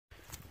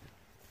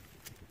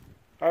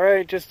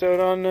Alright, just out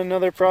on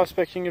another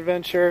prospecting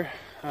adventure.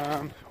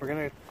 We're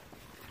gonna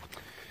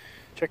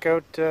check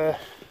out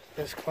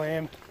this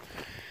claim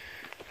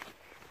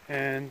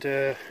and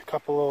a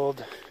couple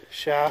old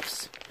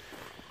shafts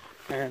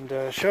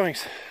and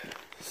showings.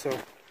 So,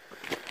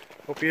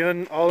 hope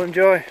you all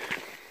enjoy.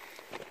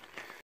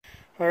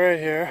 Alright,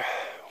 here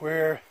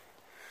we're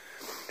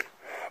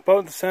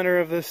about the center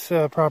of this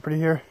property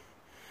here.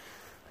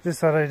 Just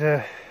thought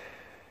I'd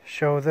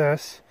show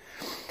this.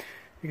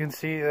 You can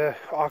see the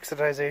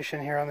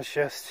oxidization here on the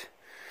schist.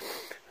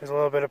 There's a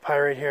little bit of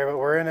pyrite here, but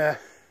we're in a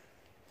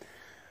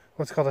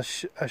what's called a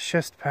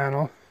schist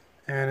panel,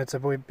 and it's a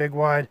big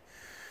wide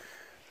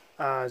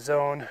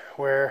zone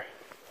where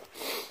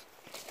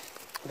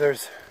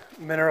there's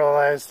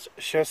mineralized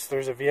schist.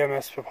 There's a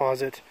VMS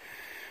deposit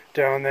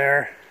down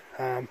there.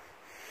 A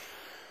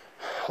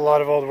lot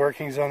of old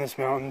workings on this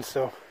mountain.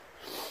 So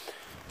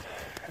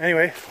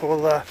anyway,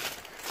 we'll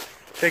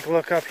take a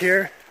look up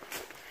here.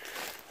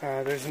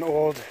 There's an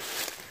old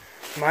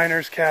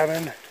miner's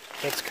cabin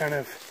that's kind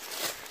of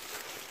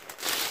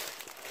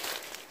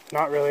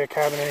not really a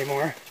cabin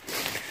anymore.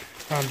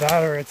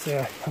 That or it's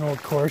an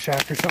old core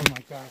shack or something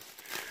like that.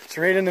 It's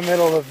right in the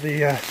middle of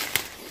the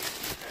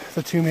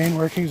two main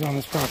workings on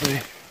this property.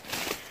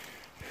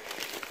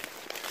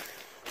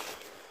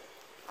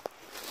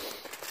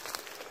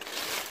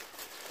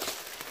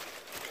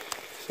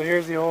 So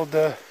here's the old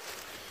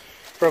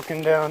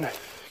broken down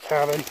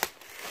cabin.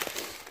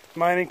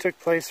 Mining took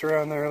place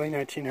around the early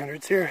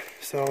 1900s here,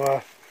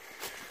 so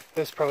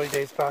this probably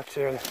dates back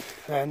to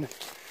then. You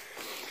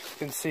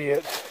can see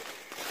it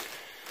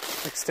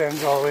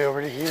extends all the way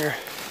over to here,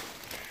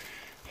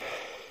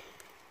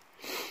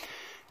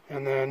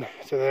 and then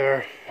to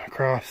there,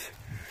 across.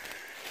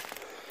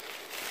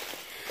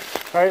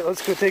 Alright,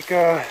 let's go take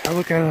a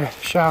look at a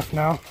shaft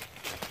now.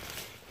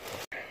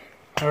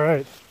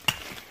 Alright.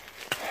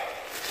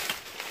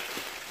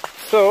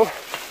 So,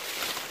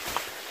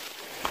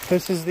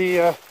 this is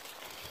the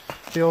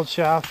old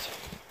shaft.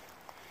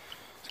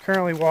 It's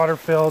currently water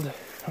filled.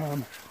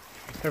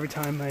 Every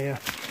time I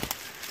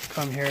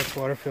come here, it's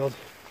water filled.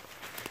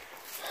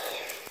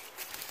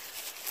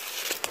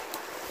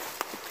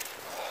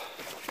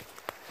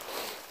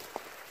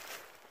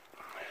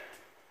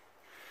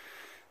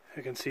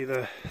 You can see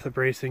the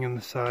bracing in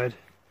the side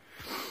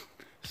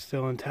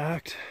still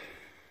intact.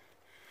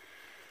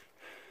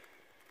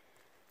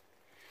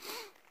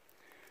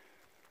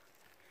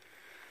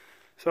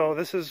 So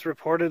this is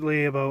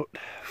reportedly about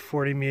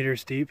 40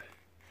 meters deep,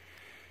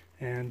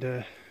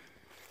 and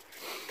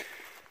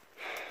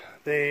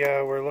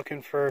they were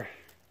looking for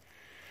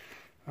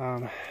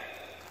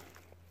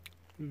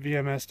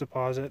VMS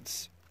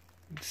deposits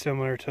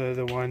similar to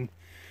the one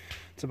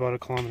that's about 1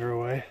 kilometer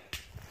away.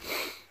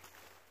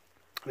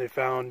 They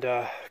found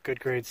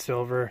good grade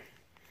silver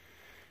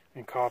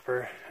and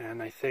copper,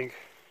 and I think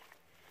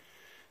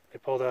they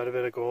pulled out a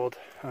bit of gold.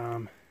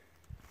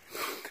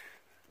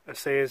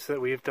 Assays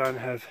that we've done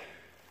have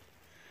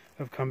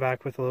come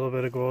back with a little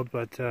bit of gold,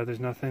 but there's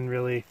nothing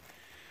really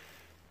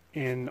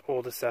in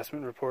old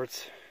assessment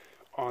reports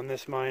on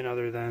this mine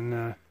other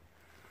than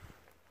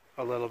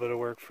a little bit of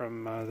work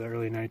from the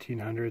early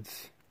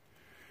 1900s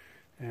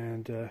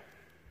and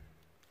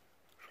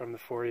from the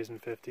 40s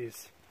and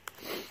 50s.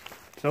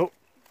 So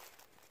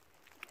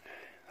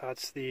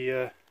that's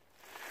the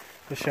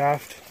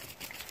shaft.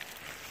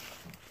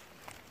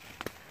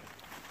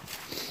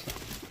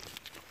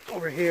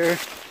 Over here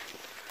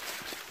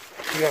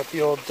we got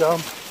the old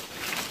dump.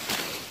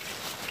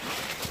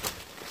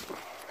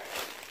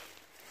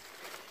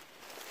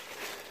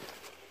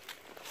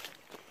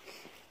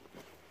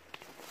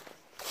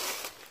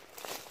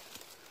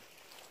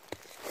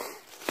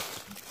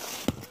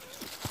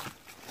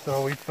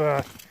 So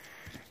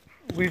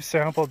we've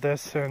sampled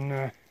this,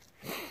 and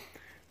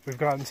we've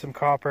gotten some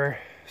copper,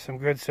 some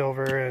good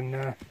silver,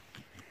 and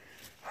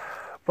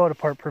about a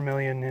part per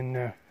million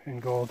in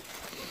gold.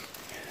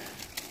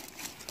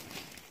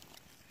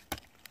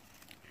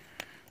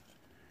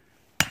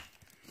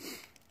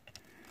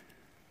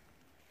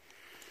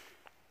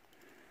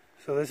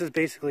 So this is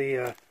basically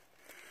a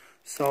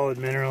solid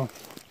mineral,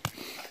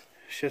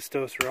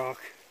 schistose rock.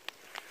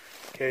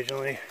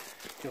 Occasionally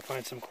you'll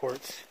find some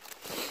quartz.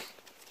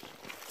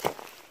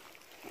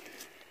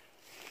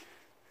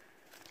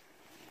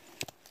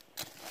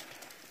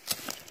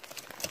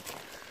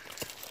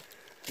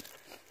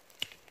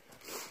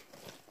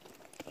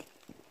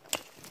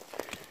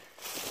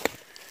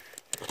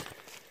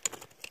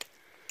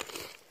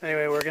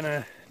 Anyway, we're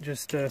gonna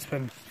just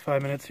spend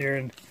 5 minutes here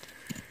and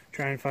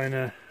try and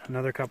find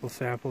another couple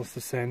samples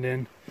to send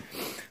in.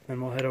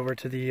 Then we'll head over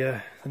to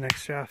the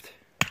next shaft.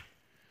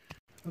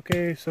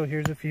 Okay, so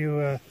here's a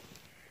few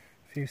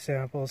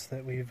samples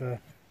that we've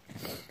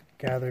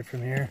gathered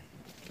from here.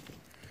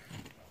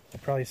 I'll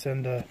probably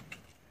send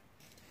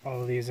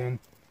all of these in.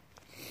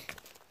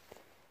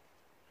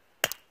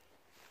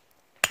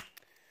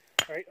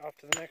 Alright, off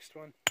to the next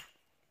one.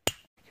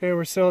 Okay,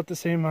 we're still at the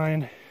same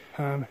mine.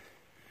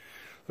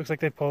 Looks like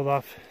they pulled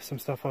off some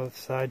stuff off the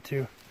side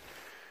too.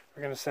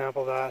 We're going to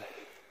sample that.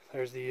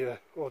 There's the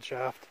old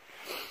shaft.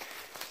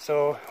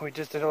 So we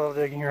just did a little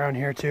digging around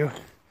here too.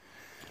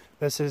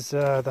 This is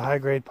the high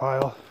grade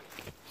pile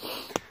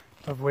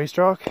of waste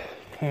rock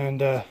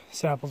and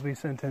samples we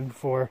sent in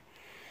for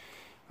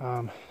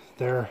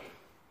the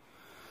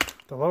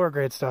lower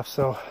grade stuff.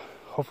 So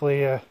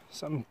hopefully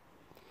something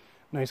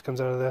nice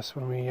comes out of this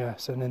when we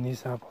send in these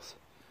samples.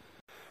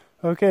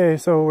 Okay,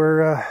 so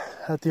we're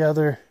at the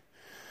other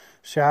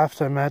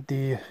shaft. I'm at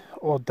the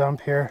old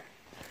dump here.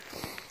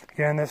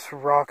 Again, this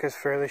rock is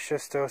fairly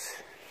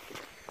schistose,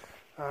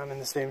 in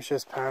the same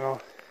schist panel.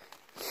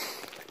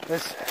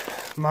 This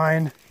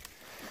mine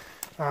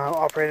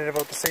operated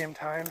about the same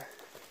time.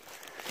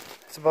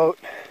 It's about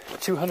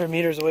 200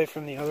 meters away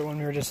from the other one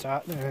we were just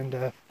at,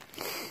 and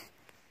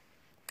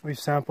we've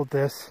sampled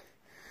this.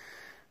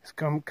 It's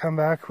come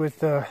back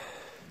with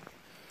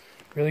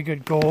really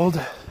good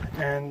gold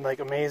and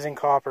like amazing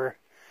copper.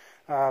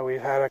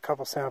 We've had a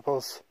couple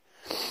samples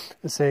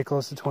that say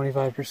close to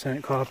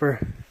 25%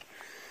 copper,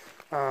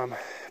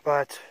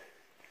 but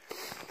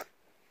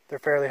they're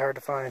fairly hard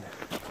to find.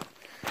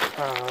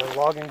 The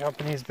logging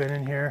company's been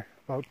in here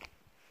about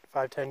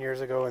 5-10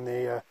 years ago, and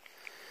they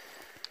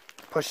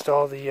pushed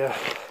all the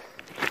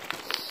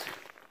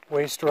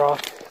waste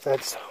rock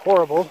that's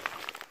horrible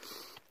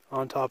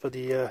on top of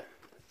the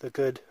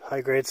good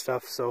high grade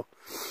stuff. So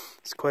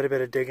it's quite a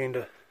bit of digging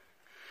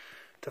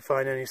to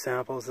find any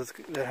samples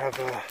that have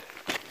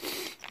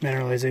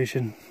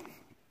mineralization.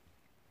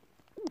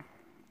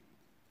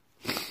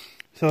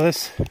 So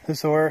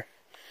this ore,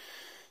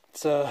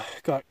 it's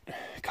got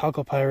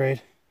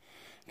chalcopyrite,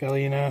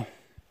 galena,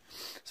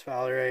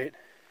 sphalerite,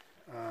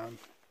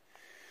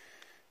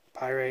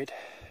 pyrite,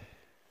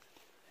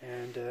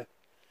 and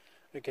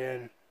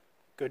again,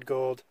 good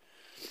gold,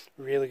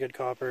 really good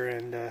copper,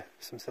 and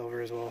some silver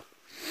as well.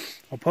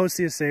 I'll post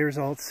the assay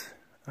results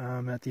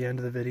at the end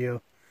of the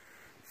video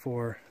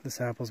for the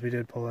samples we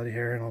did pull out of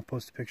here, and I'll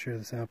post a picture of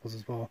the samples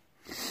as well.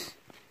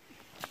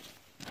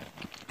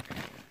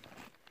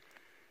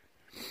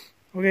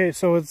 Okay,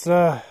 so it's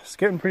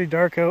getting pretty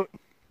dark out,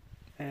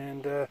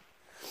 and well,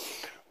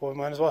 we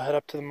might as well head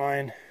up to the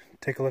mine,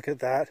 take a look at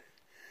that.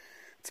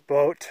 It's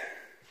about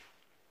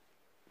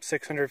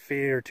 600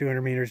 feet or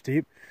 200 meters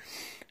deep,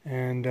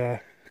 and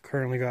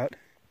currently got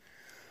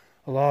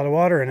a lot of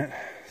water in it,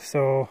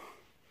 so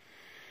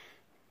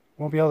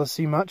won't be able to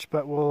see much,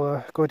 but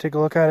we'll go take a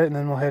look at it, and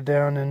then we'll head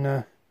down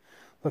and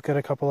look at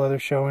a couple other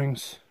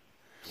showings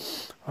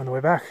on the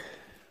way back.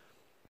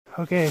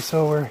 Okay,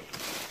 so we're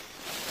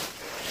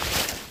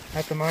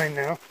at the mine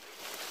now.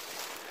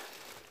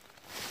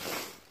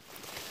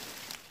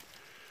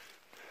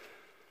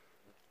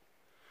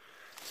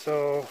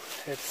 So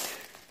it's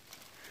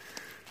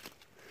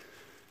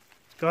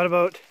got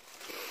about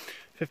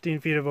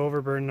 15 feet of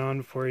overburden on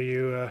before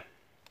you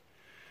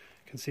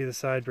can see the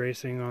side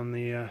bracing on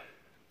the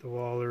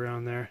wall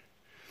around there.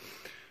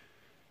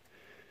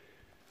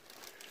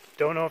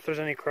 Don't know if there's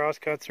any cross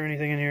cuts or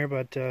anything in here,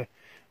 but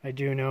I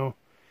do know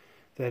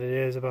that it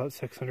is about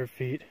 600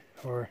 feet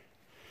or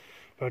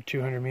about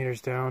 200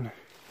 meters down.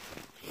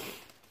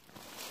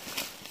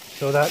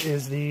 So that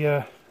is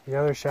the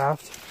other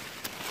shaft.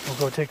 We'll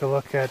go take a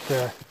look at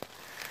the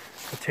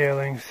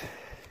tailings,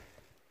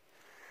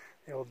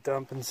 the old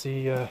dump, and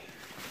see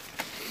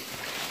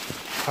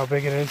how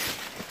big it is.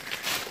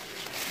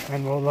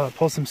 And we'll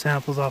pull some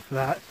samples off of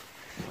that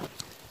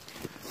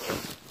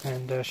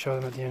and show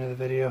them at the end of the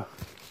video.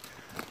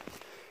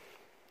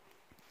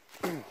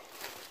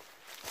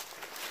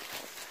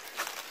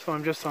 So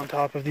I'm just on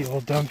top of the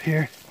old dump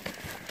here.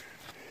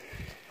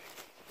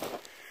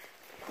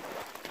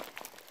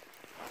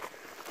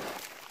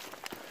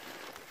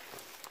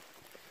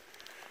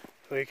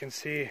 So you can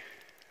see it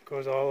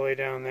goes all the way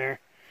down there.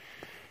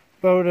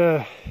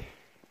 About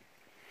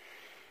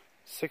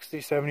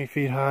 60-70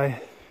 feet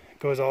high. It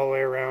goes all the way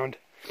around.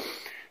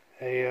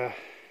 They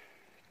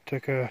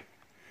took a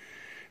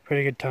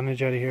pretty good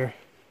tonnage out of here.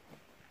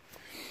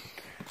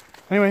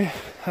 Anyway,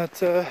 that's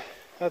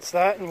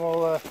that, and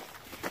we'll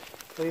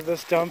leave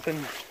this dump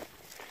and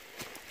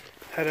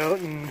head out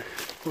and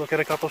look at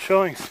a couple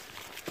showings.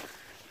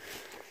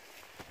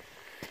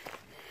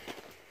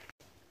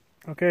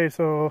 Okay,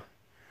 so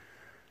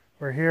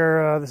we're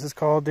here. This is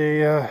called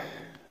the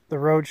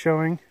road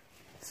showing.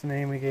 That's the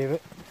name we gave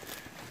it.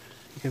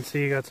 You can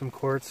see you got some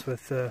quartz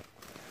with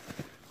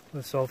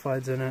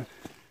sulfides in it.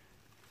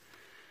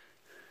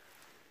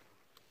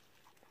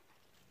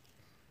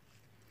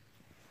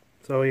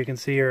 So you can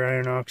see your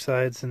iron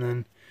oxides, and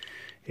then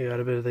you got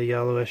a bit of the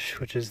yellowish,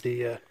 which is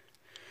the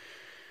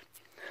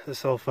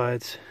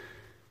sulfides.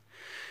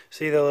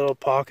 See the little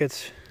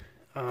pockets?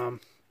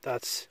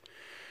 That's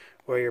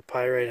where your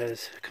pyrite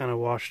has kind of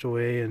washed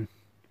away and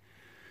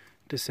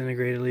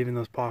disintegrated, leaving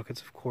those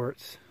pockets of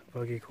quartz,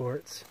 buggy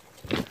quartz.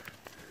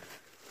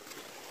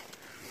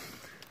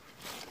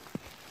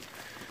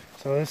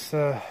 So this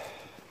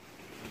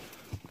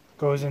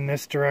goes in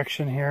this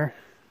direction here.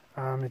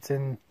 It's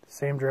in the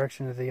same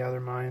direction as the other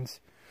mines.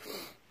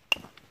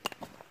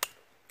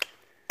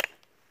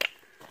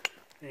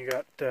 You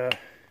got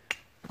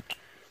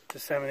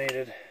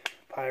disseminated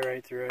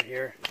pyrite throughout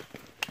here.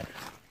 You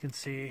can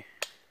see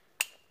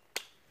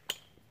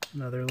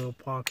another little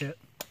pocket.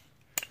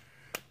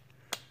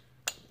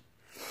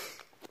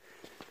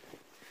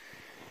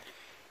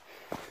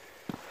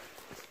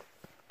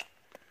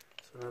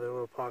 So another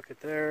little pocket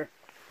there.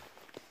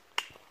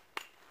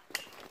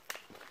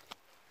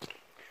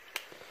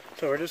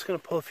 So we're just going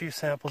to pull a few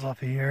samples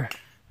off of here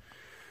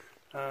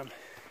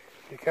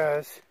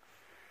because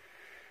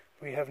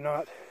we have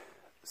not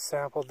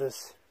sampled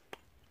this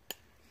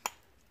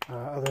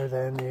other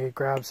than the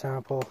grab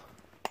sample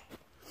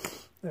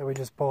that we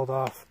just pulled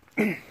off.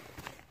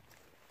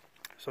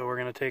 So we're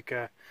going to take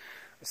a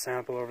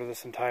sample over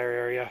this entire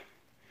area.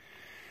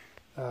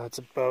 It's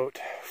about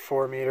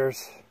 4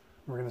 meters.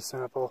 We're going to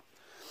sample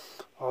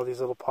all these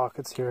little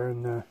pockets here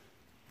and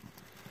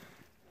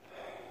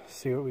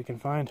see what we can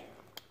find.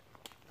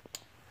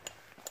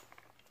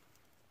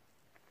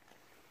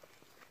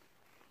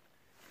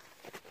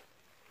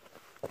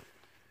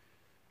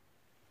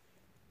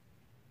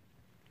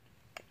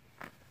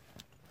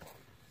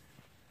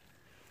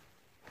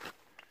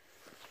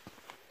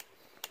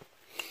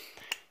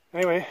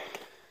 Anyway,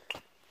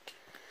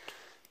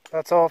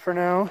 that's all for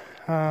now.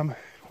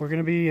 We're going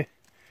to be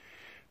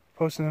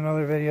posting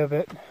another video of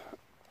it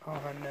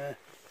on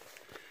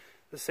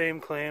the same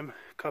claim,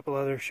 a couple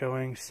other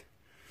showings,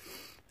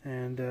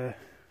 and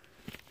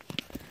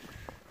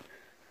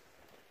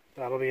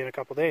that'll be in a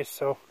couple days.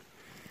 So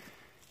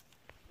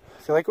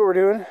if you like what we're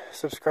doing,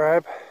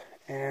 subscribe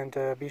and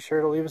be sure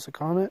to leave us a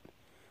comment,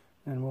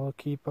 and we'll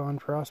keep on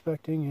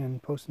prospecting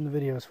and posting the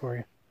videos for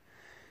you.